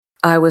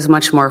I was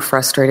much more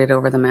frustrated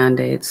over the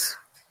mandates.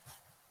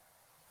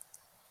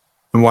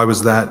 And why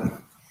was that?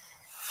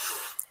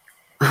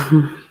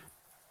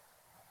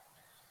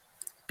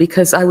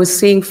 Because I was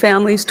seeing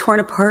families torn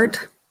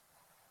apart.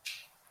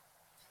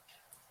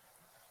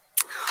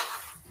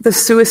 The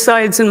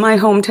suicides in my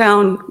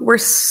hometown were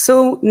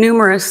so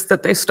numerous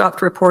that they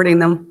stopped reporting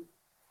them.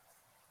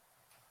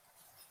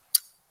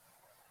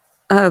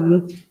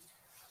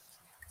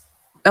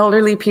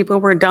 Elderly people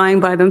were dying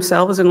by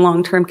themselves in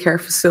long-term care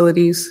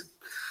facilities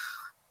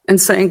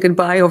and saying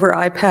goodbye over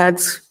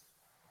iPads.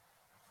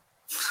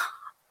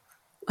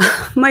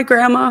 My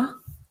grandma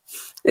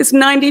is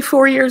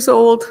 94 years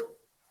old,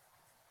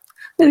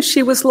 and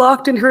she was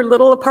locked in her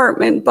little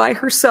apartment by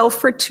herself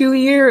for 2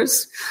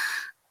 years.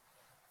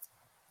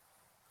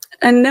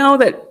 And now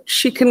that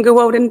she can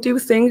go out and do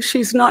things,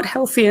 she's not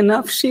healthy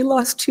enough. She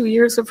lost 2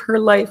 years of her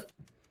life.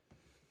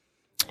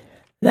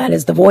 That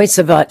is the voice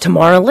of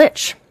Tamara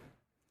Lich,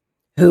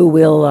 who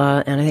will,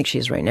 and I think she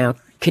is right now,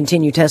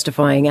 continue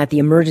testifying at the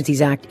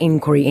Emergencies Act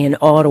inquiry in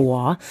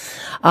Ottawa.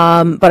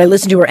 But I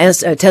listened to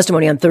her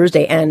testimony on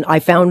Thursday, and I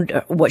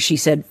found what she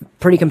said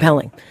pretty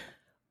compelling,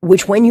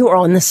 which when you are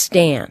on the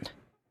stand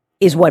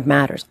is what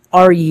matters.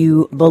 Are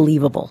you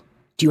believable?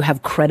 Do you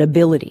have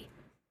credibility?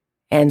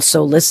 And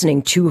so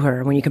listening to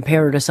her, when you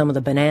compare her to some of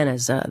the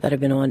bananas that have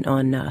been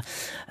on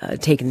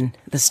taking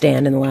the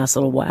stand in the last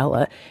little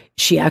while,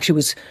 she actually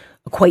was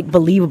quite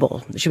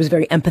believable. She was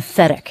very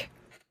empathetic.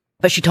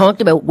 But she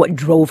talked about what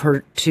drove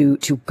her to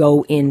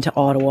go into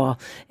Ottawa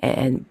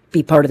and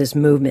be part of this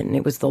movement. And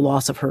it was the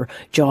loss of her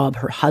job,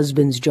 her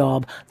husband's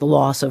job, the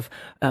loss of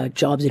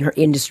jobs in her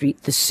industry,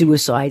 the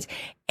suicides,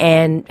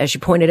 and, as she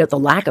pointed out, the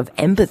lack of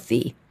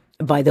empathy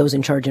by those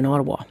in charge in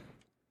Ottawa.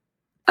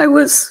 I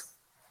was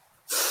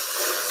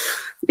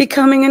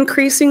becoming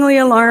increasingly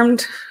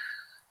alarmed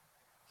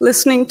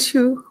listening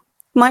to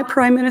my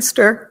Prime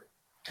Minister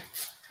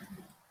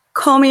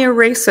call me a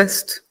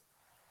racist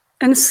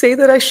and say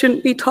that I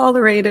shouldn't be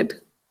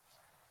tolerated.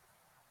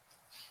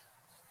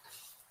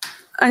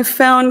 I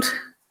found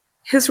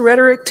his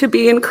rhetoric to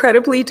be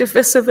incredibly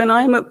divisive, and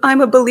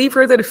I'm a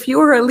believer that if you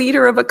are a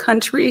leader of a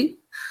country,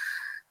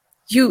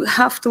 you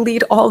have to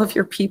lead all of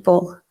your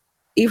people,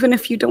 even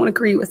if you don't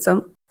agree with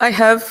them. I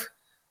have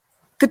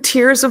the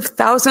tears of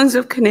thousands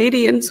of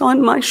Canadians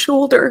on my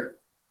shoulder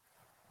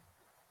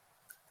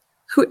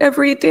who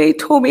every day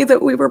told me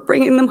that we were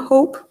bringing them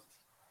hope.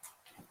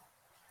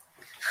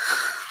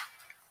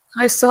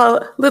 I saw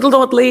little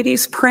old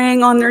ladies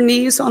praying on their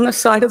knees on the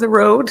side of the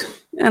road,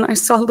 and I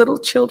saw little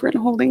children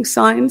holding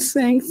signs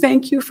saying,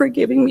 "Thank you for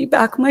giving me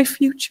back my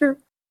future."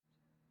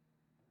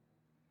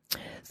 So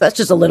that's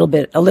just a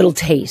little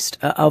taste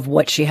of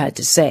what she had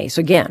to say. So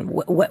again,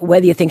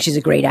 whether you think she's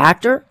a great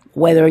actor,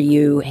 whether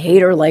you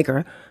hate her or like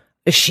her,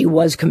 she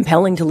was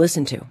compelling to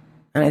listen to.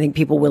 And I think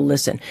people will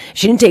listen.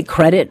 She didn't take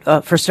credit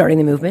for starting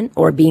the movement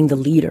or being the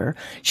leader.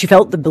 She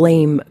felt the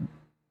blame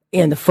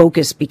and the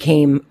focus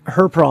became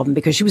her problem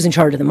because she was in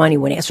charge of the money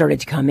when it started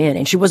to come in,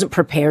 and she wasn't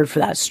prepared for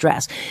that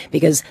stress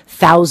because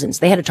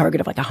they had a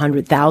target of like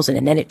 100,000,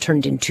 and then it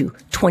turned into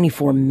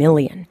 24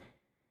 million.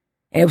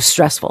 And it was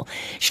stressful.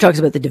 She talks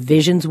about the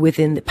divisions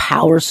within the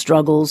power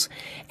struggles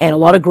and a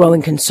lot of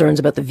growing concerns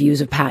about the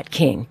views of Pat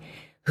King,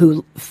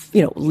 who,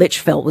 Lich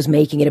felt was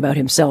making it about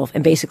himself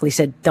and basically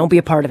said, don't be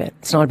a part of it.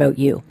 It's not about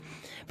you.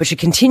 But she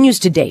continues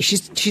today.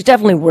 She's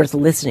definitely worth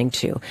listening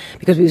to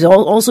because we've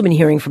also been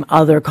hearing from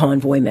other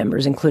convoy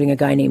members, including a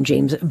guy named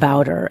James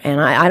Bowder. And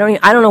I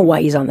don't know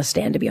why he's on the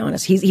stand, to be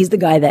honest. He's the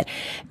guy that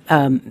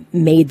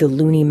made the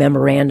loony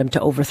memorandum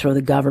to overthrow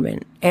the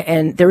government.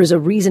 And there is a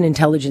reason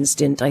intelligence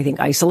didn't, I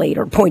think, isolate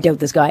or point out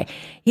this guy.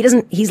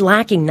 He's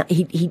lacking.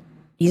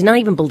 He's not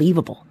even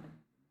believable.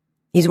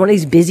 He's one of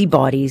these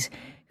busybodies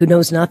who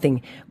knows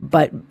nothing,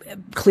 but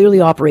clearly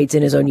operates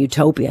in his own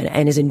utopia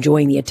and is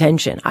enjoying the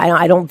attention.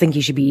 I don't think he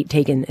should be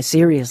taken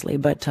seriously,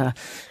 but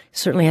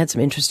certainly had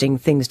some interesting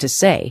things to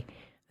say.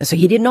 So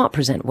he did not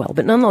present well.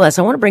 But nonetheless,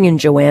 I want to bring in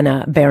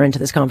Joanna Baron to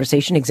this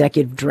conversation,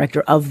 Executive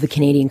Director of the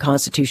Canadian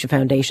Constitution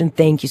Foundation.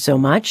 Thank you so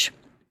much.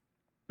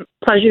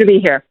 Pleasure to be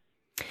here.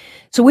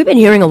 So we've been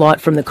hearing a lot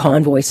from the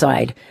convoy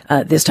side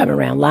this time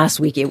around. Last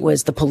week it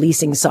was the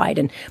policing side.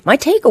 And my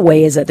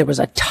takeaway is that there was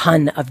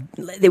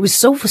it was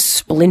so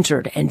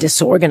splintered and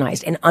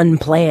disorganized and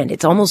unplanned.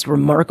 It's almost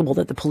remarkable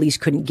that the police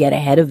couldn't get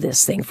ahead of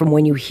this thing from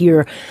when you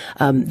hear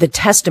the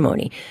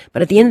testimony.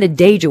 But at the end of the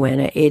day,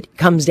 Joanna, it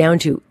comes down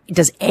to,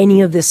 does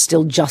any of this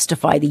still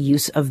justify the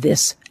use of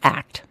this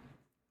act?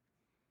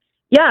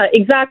 Yeah,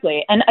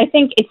 exactly. And I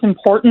think it's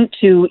important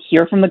to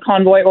hear from the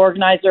convoy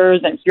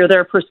organizers and hear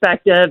their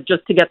perspective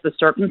just to get the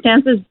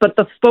circumstances. But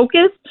the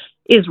focus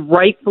is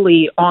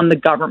rightfully on the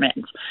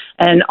government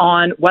and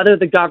on whether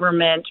the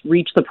government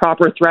reached the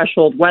proper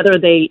threshold, whether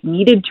they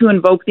needed to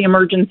invoke the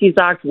Emergencies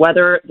Act,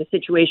 whether the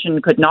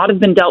situation could not have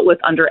been dealt with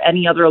under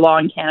any other law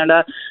in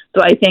Canada.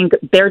 So I think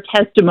their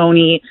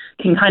testimony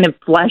can kind of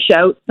flesh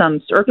out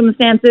some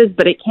circumstances,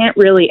 but it can't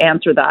really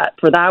answer that.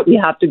 For that, we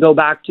have to go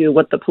back to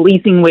what the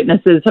policing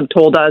witnesses have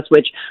told us,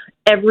 which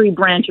every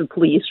branch of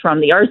police,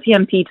 from the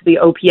RCMP to the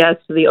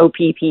OPS to the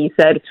OPP,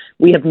 said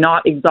we have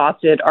not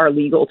exhausted our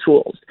legal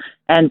tools.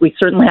 And we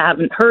certainly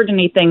haven't heard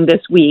anything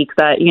this week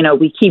that,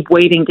 we keep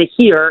waiting to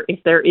hear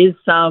if there is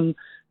some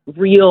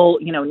real,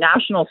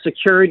 national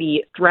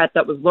security threat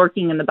that was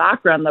lurking in the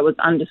background that was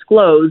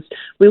undisclosed.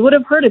 We would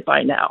have heard it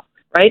by now,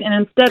 right? And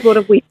instead, what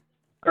have we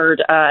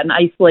heard? An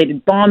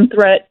isolated bomb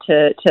threat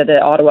to the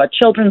Ottawa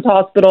Children's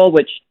Hospital,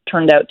 which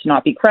turned out to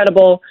not be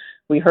credible.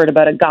 We heard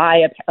about a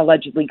guy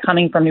allegedly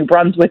coming from New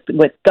Brunswick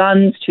with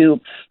guns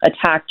to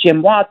attack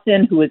Jim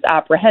Watson, who was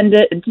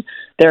apprehended.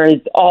 There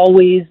is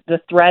always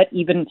the threat,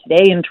 even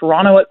today in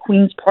Toronto at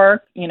Queen's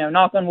Park,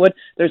 knock on wood,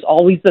 there's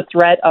always the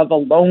threat of a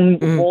lone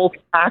wolf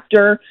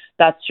actor.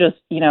 That's just,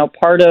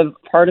 part of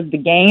the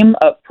game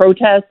of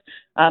protest.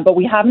 But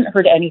we haven't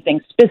heard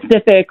anything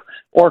specific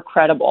or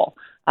credible.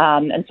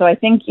 And so I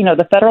think,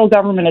 the federal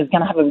government is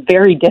going to have a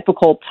very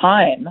difficult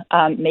time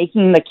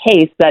making the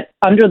case that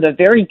under the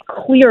very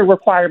clear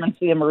requirements of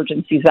the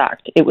Emergencies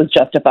Act, it was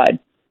justified.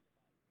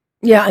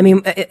 Yeah, I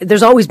mean,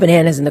 there's always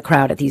bananas in the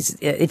crowd at these.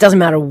 It doesn't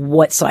matter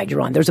what side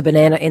you're on. There's a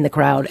banana in the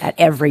crowd at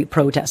every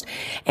protest.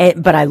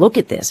 But I look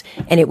at this,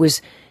 and it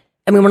was,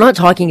 we're not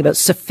talking about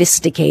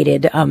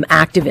sophisticated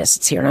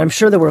activists here, and I'm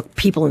sure there were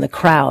people in the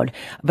crowd.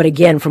 But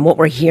again, from what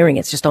we're hearing,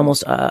 it's just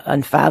almost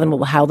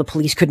unfathomable how the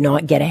police could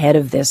not get ahead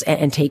of this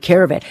and take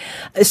care of it.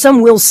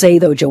 Some will say,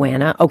 though,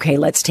 Joanna, okay,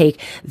 let's take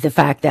the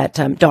fact that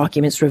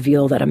documents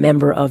reveal that a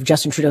member of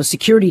Justin Trudeau's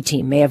security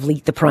team may have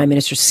leaked the Prime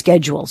Minister's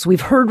schedule. So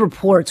we've heard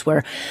reports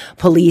where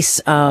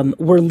police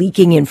were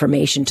leaking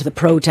information to the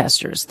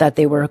protesters, that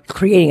they were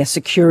creating a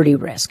security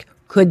risk.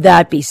 Could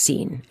that be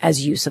seen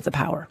as use of the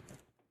power?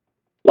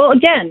 Well,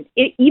 again,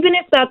 even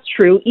if that's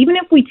true, even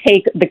if we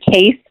take the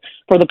case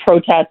for the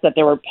protests that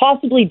they were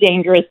possibly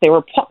dangerous, they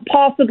were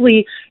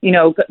possibly,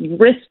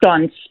 risked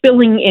on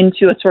spilling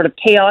into a sort of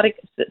chaotic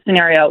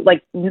scenario,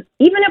 like even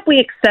if we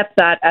accept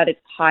that at its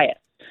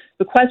highest,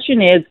 the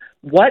question is,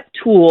 what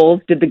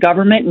tools did the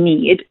government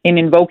need in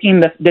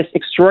invoking this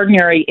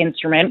extraordinary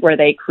instrument where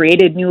they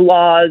created new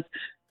laws,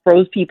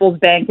 froze people's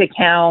bank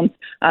accounts,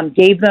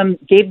 gave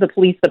the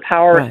police the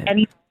power of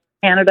any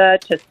Canada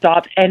to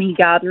stop any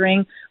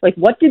gathering? Like,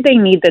 what did they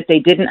need that they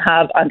didn't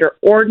have under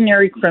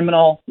ordinary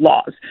criminal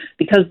laws?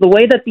 Because the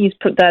way that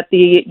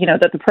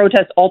the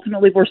protests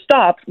ultimately were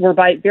stopped were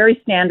by very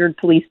standard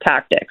police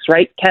tactics,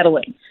 right?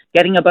 Kettling,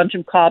 getting a bunch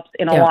of cops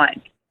in a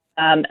line.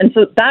 And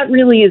so that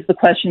really is the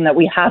question that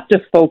we have to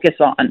focus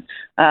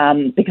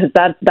on, because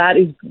that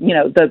is,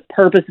 the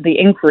purpose of the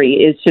inquiry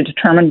is to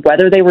determine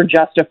whether they were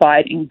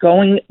justified in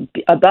going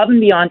above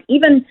and beyond.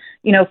 Even,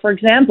 for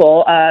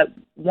example,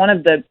 one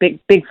of the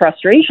big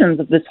frustrations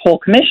of this whole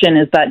commission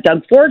is that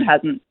Doug Ford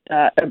hasn't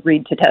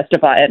agreed to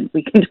testify, and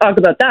we can talk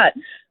about that.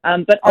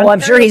 But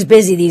I'm sure he's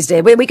busy these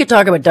days. We could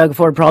talk about Doug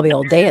Ford probably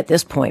all day at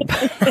this point.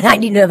 I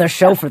need another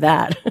show for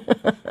that.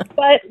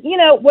 But,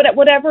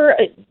 whatever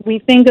we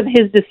think of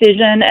his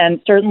decision, and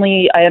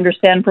certainly I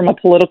understand from a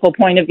political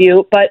point of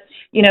view, but,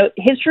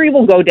 history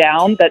will go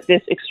down that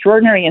this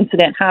extraordinary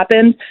incident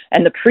happened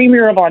and the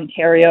Premier of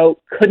Ontario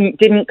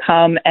didn't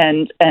come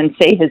and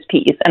say his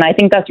piece. And I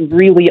think that's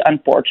really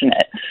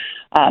unfortunate,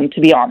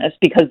 to be honest,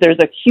 because there's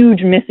a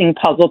huge missing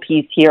puzzle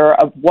piece here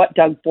of what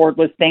Doug Ford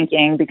was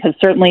thinking, because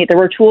certainly there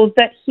were tools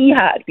that he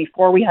had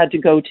before we had to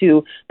go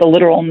to the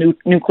literal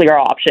nuclear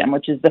option,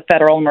 which is the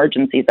Federal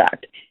Emergencies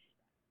Act.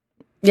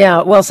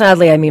 Yeah, well,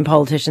 sadly,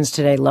 politicians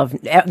today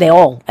they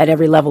all, at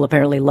every level,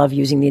 apparently love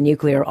using the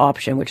nuclear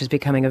option, which is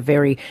becoming a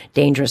very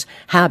dangerous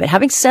habit.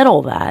 Having said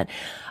all that,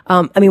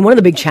 one of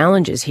the big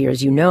challenges here,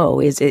 as you know,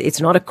 is it's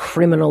not a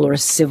criminal or a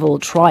civil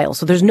trial.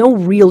 So there's no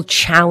real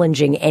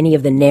challenging any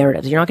of the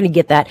narratives. You're not going to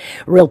get that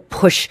real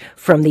push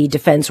from the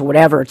defense or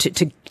whatever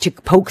to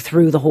poke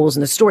through the holes in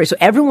the story. So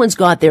everyone's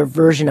got their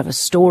version of a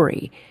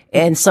story.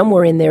 And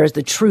somewhere in there is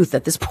the truth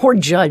that this poor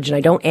judge, and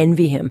I don't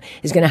envy him,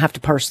 is going to have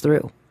to parse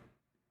through.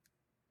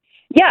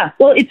 Yeah,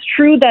 well, it's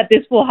true that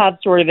this will have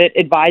sort of an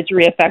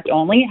advisory effect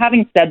only.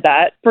 Having said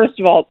that, first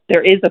of all,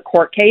 there is a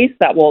court case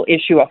that will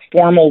issue a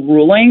formal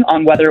ruling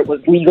on whether it was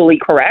legally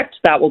correct.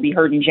 That will be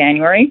heard in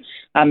January,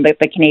 that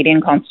the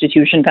Canadian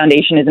Constitution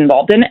Foundation is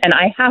involved in. And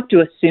I have to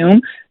assume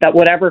that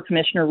whatever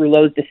Commissioner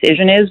Rouleau's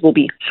decision is will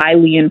be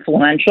highly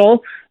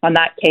influential on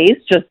that case,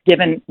 just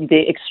given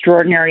the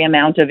extraordinary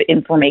amount of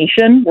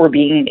information we're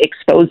being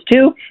exposed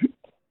to.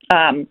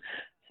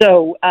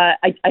 So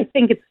I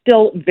think it's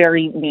still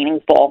very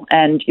meaningful,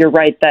 and you're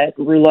right that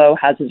Rouleau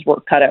has his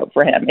work cut out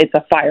for him. It's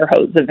a fire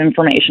hose of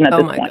information at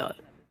this point. God.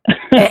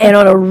 And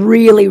on a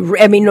really,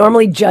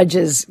 normally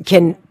judges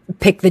can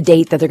pick the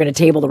date that they're going to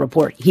table the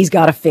report. He's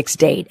got a fixed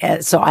date.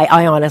 So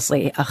I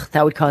honestly,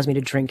 that would cause me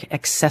to drink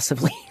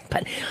excessively,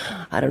 but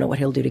I don't know what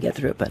he'll do to get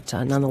through it. But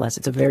nonetheless,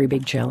 it's a very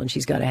big challenge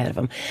he's got ahead of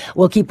him.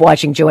 We'll keep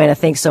watching. Joanna,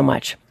 thanks so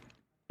much.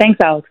 Thanks,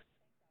 Alex.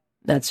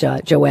 That's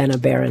Joanna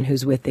Barron,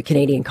 who's with the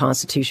Canadian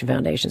Constitution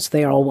Foundation. So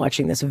they are all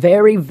watching this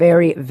very,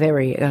 very,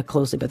 very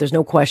closely. But there's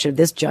no question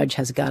this judge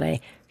has got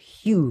a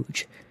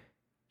huge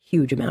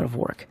amount of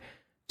work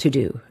to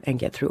do and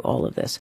get through all of this.